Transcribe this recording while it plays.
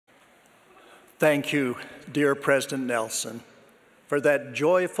Thank you, dear President Nelson, for that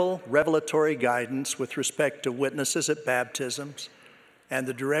joyful, revelatory guidance with respect to witnesses at baptisms and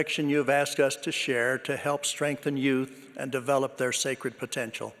the direction you have asked us to share to help strengthen youth and develop their sacred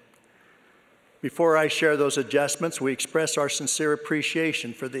potential. Before I share those adjustments, we express our sincere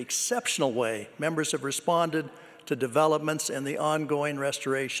appreciation for the exceptional way members have responded to developments in the ongoing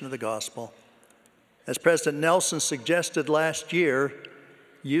restoration of the gospel. As President Nelson suggested last year,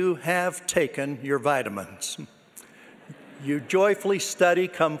 you have taken your vitamins. You joyfully study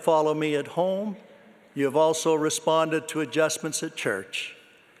Come Follow Me at home. You have also responded to adjustments at church.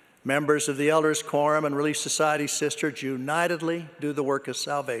 Members of the Elders Quorum and Relief Society sisters unitedly do the work of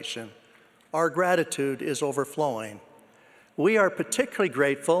salvation. Our gratitude is overflowing. We are particularly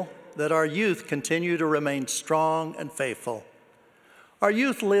grateful that our youth continue to remain strong and faithful. Our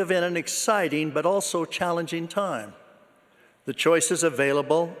youth live in an exciting but also challenging time. The choices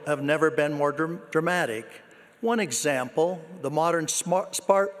available have never been more dramatic. One example, the modern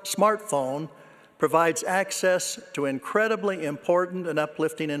smartphone provides access to incredibly important and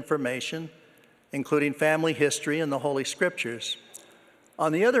uplifting information, including family history and the Holy Scriptures.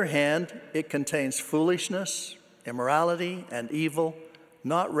 On the other hand, it contains foolishness, immorality, and evil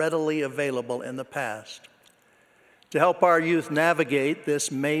not readily available in the past. To help our youth navigate this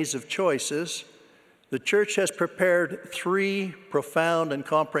maze of choices, the Church has prepared 3 profound and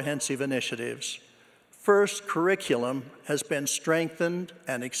comprehensive initiatives. First, curriculum has been strengthened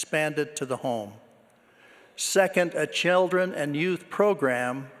and expanded to the home. Second, a children and youth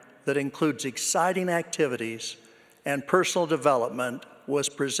program that includes exciting activities and personal development was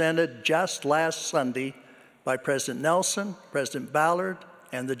presented just last Sunday by President Nelson, President Ballard,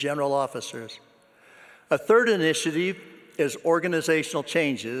 and the general officers. A third initiative is organizational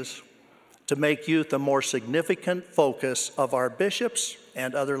changes to make youth a more significant focus of our bishops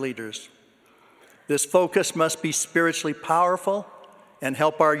and other leaders. This focus must be spiritually powerful and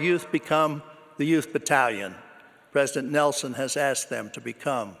help our youth become the youth battalion President Nelson has asked them to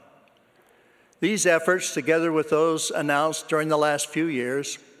become. These efforts, together with those announced during the last few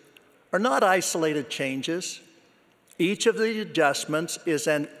years, are not isolated changes. Each of the adjustments is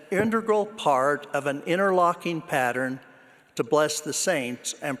an integral part of an interlocking pattern to bless the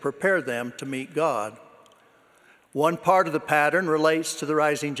saints and prepare them to meet God. One part of the pattern relates to the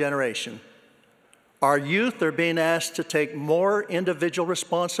rising generation. Our youth are being asked to take more individual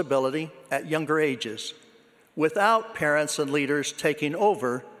responsibility at younger ages, without parents and leaders taking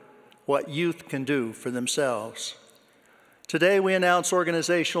over what youth can do for themselves. Today, we announce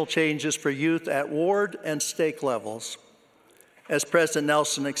organizational changes for youth at ward and stake levels. As President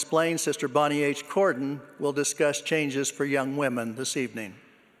Nelson explained, Sister Bonnie H. Quentin will discuss changes for young women this evening.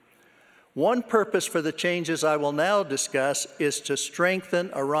 One purpose for the changes I will now discuss is to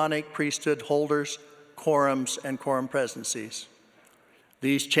strengthen Aaronic priesthood holders, quorums, and quorum presidencies.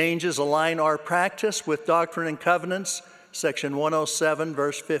 These changes align our practice with Doctrine and Covenants, section 107,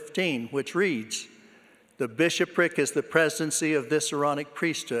 verse 15, which reads, "The bishopric is the presidency of this Aaronic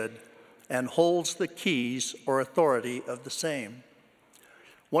priesthood and holds the keys or authority of the same."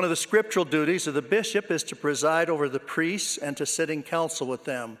 One of the scriptural duties of the bishop is to preside over the priests and to sit in council with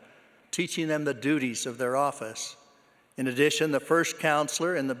them, teaching them the duties of their office. In addition, the first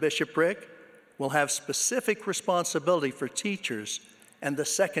counselor in the bishopric will have specific responsibility for teachers and the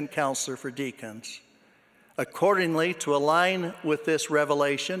second counselor for deacons. Accordingly, to align with this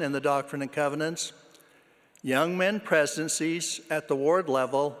revelation in the Doctrine and Covenants, young men presidencies at the ward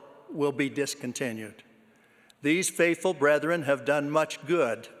level will be discontinued. These faithful brethren have done much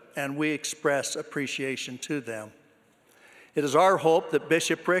good, and we express appreciation to them. It is our hope that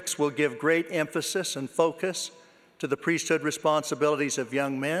bishoprics will give great emphasis and focus to the priesthood responsibilities of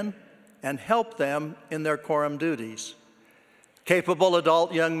young men and help them in their quorum duties. Capable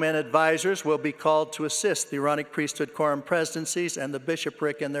adult young men advisors will be called to assist the Aaronic priesthood quorum presidencies and the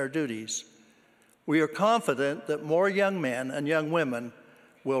bishopric in their duties. We are confident that more young men and young women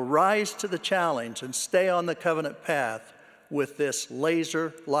will rise to the challenge and stay on the covenant path with this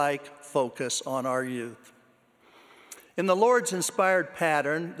laser-like focus on our youth. In the Lord's inspired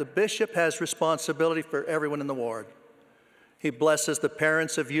pattern, the bishop has responsibility for everyone in the ward. He blesses the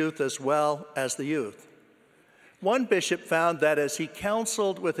parents of youth as well as the youth. One bishop found that as he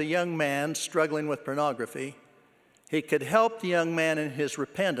counseled with a young man struggling with pornography, he could help the young man in his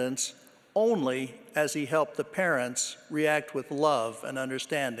repentance only as he helped the parents react with love and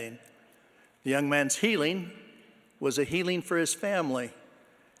understanding. The young man's healing was a healing for his family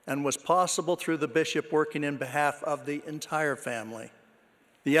and was possible through the bishop working in behalf of the entire family.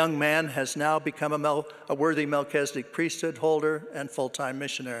 The young man has now become a worthy Melchizedek priesthood holder and full-time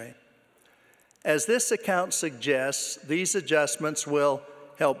missionary. As this account suggests, these adjustments will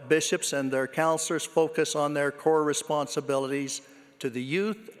help bishops and their counselors focus on their core responsibilities to the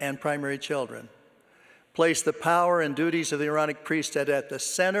youth and primary children. Place the power and duties of the Aaronic priesthood at the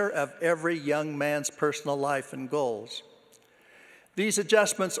center of every young man's personal life and goals. These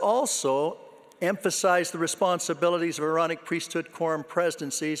adjustments also emphasize the responsibilities of Aaronic priesthood quorum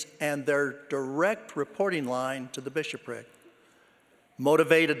presidencies and their direct reporting line to the bishopric.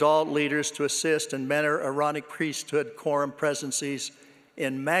 Motivate adult leaders to assist and mentor Aaronic priesthood quorum presidencies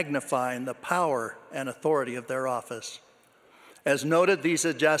in magnifying the power and authority of their office. As noted, these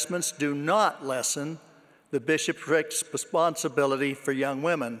adjustments do not lessen the bishopric's responsibility for young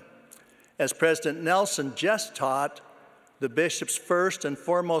women. As President Nelson just taught, the bishop's first and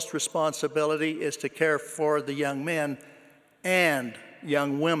foremost responsibility is to care for the young men and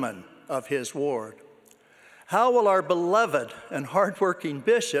young women of his ward. How will our beloved and hardworking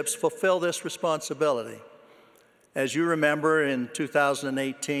bishops fulfill this responsibility? As you remember, in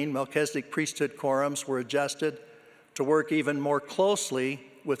 2018, Melchizedek priesthood quorums were adjusted to work even more closely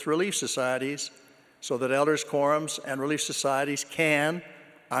with relief societies so that elders' quorums and relief societies can,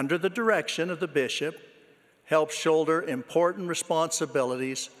 under the direction of the bishop, help shoulder important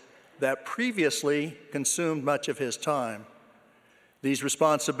responsibilities that previously consumed much of his time. These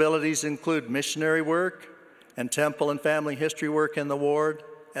responsibilities include missionary work and temple and family history work in the ward,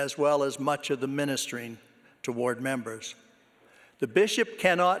 as well as much of the ministering to ward members. The bishop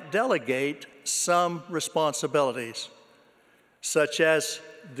cannot delegate some responsibilities, such as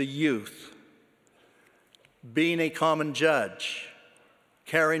the youth, being a common judge,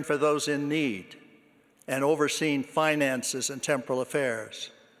 caring for those in need, and overseeing finances and temporal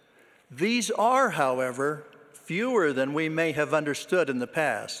affairs. These are, however, fewer than we may have understood in the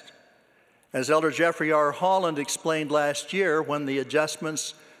past. As Elder Jeffrey R. Holland explained last year when the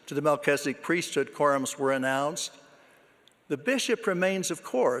adjustments to the Melchizedek priesthood quorums were announced, the bishop remains, of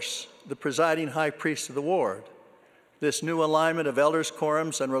course, the presiding high priest of the ward. This new alignment of elders'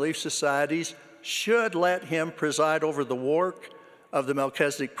 quorums and relief societies should let him preside over the work of the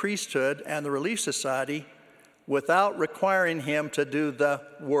Melchizedek priesthood and the relief society without requiring him to do the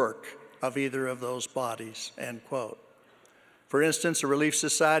work of either of those bodies, end quote. For instance, a relief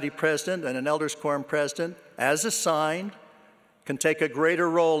society president and an elders' quorum president, as assigned, can take a greater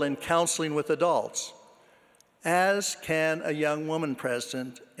role in counseling with adults, as can a young woman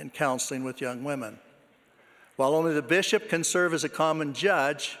president in counseling with young women. While only the bishop can serve as a common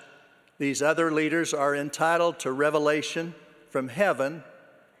judge, these other leaders are entitled to revelation from heaven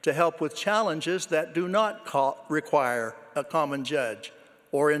to help with challenges that do not require a common judge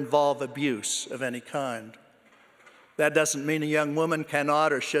or involve abuse of any kind. That doesn't mean a young woman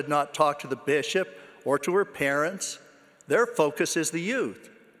cannot or should not talk to the bishop or to her parents. Their focus is the youth.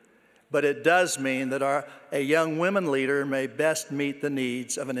 But it does mean that a young women leader may best meet the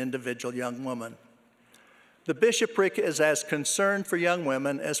needs of an individual young woman. The bishopric is as concerned for young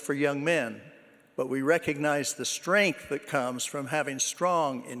women as for young men, but we recognize the strength that comes from having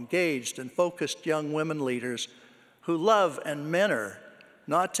strong, engaged, and focused young women leaders who love and mentor,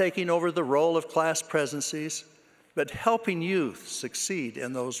 not taking over the role of class presidencies, but helping youth succeed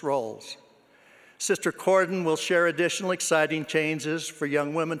in those roles. Sister Quentin will share additional exciting changes for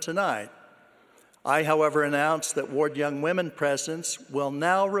young women tonight. I, however, announce that ward young women presidents will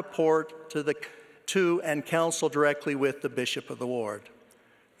now report to and counsel directly with the bishop of the ward.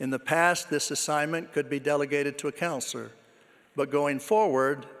 In the past, this assignment could be delegated to a counselor, but going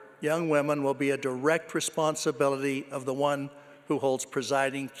forward, young women will be a direct responsibility of the one who holds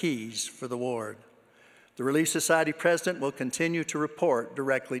presiding keys for the ward. The Relief Society president will continue to report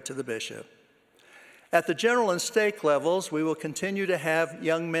directly to the bishop. At the general and stake levels, we will continue to have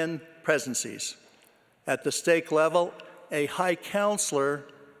young men presidencies. At the stake level, a high counselor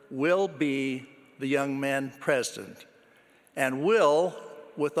will be the young men president and will,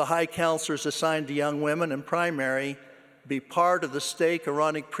 with the high counselors assigned to young women in primary, be part of the stake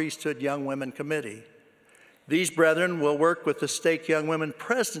Aaronic priesthood young women committee. These brethren will work with the stake young women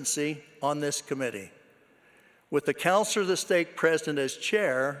presidency on this committee. With the counselor of the stake president as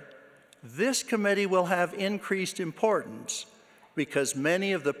chair, this committee will have increased importance because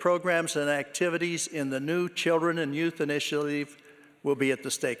many of the programs and activities in the new Children and Youth Initiative will be at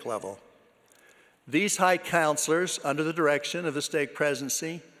the stake level. These high counselors, under the direction of the stake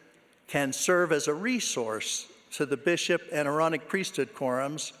presidency, can serve as a resource to the bishop and Aaronic priesthood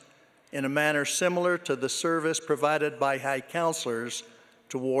quorums in a manner similar to the service provided by high counselors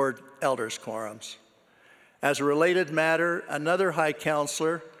toward elders' quorums. As a related matter, another high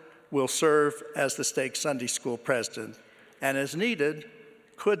counselor will serve as the stake Sunday school president, and as needed,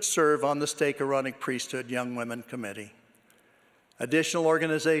 could serve on the Stake Aaronic Priesthood Young Women Committee. Additional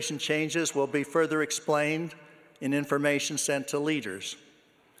organization changes will be further explained in information sent to leaders.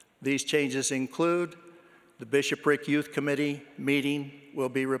 These changes include the Bishopric Youth Committee meeting will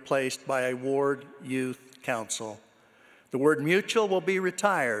be replaced by a Ward Youth Council. The word mutual will be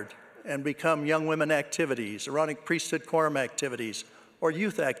retired and become Young Women Activities, Aaronic Priesthood Quorum activities, or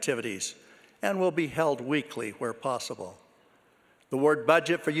youth activities, and will be held weekly where possible. The word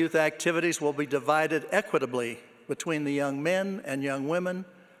budget for youth activities will be divided equitably between the young men and young women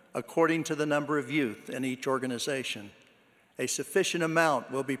according to the number of youth in each organization. A sufficient amount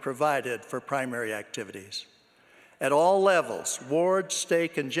will be provided for primary activities. At all levels, ward,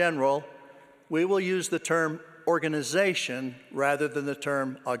 stake, and general, we will use the term organization rather than the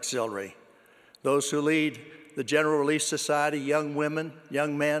term auxiliary. Those who lead the General Relief Society, Young Women,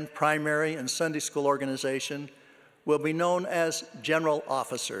 Young Men, Primary, and Sunday School organization will be known as general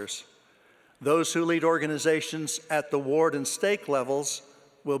officers. Those who lead organizations at the ward and stake levels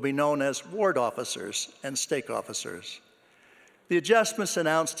will be known as ward officers and stake officers. The adjustments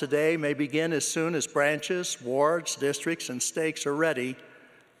announced today may begin as soon as branches, wards, districts, and stakes are ready,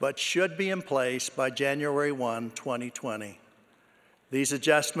 but should be in place by January 1, 2020. These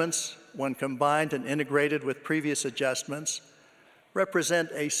adjustments, when combined and integrated with previous adjustments, represent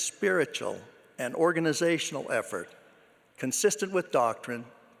a spiritual and organizational effort consistent with doctrine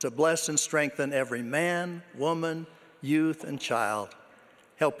to bless and strengthen every man, woman, youth, and child,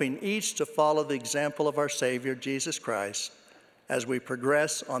 helping each to follow the example of our Savior, Jesus Christ, as we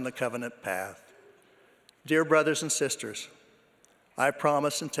progress on the covenant path. Dear brothers and sisters, I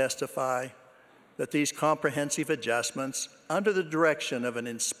promise and testify that these comprehensive adjustments, under the direction of an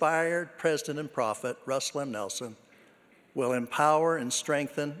inspired president and prophet, Russell M. Nelson, will empower and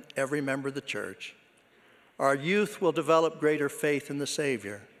strengthen every member of the church. Our youth will develop greater faith in the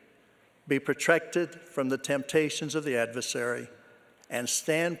Savior, be protected from the temptations of the adversary, and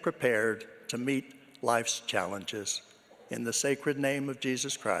stand prepared to meet life's challenges. In the sacred name of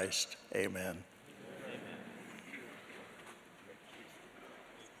Jesus Christ, amen.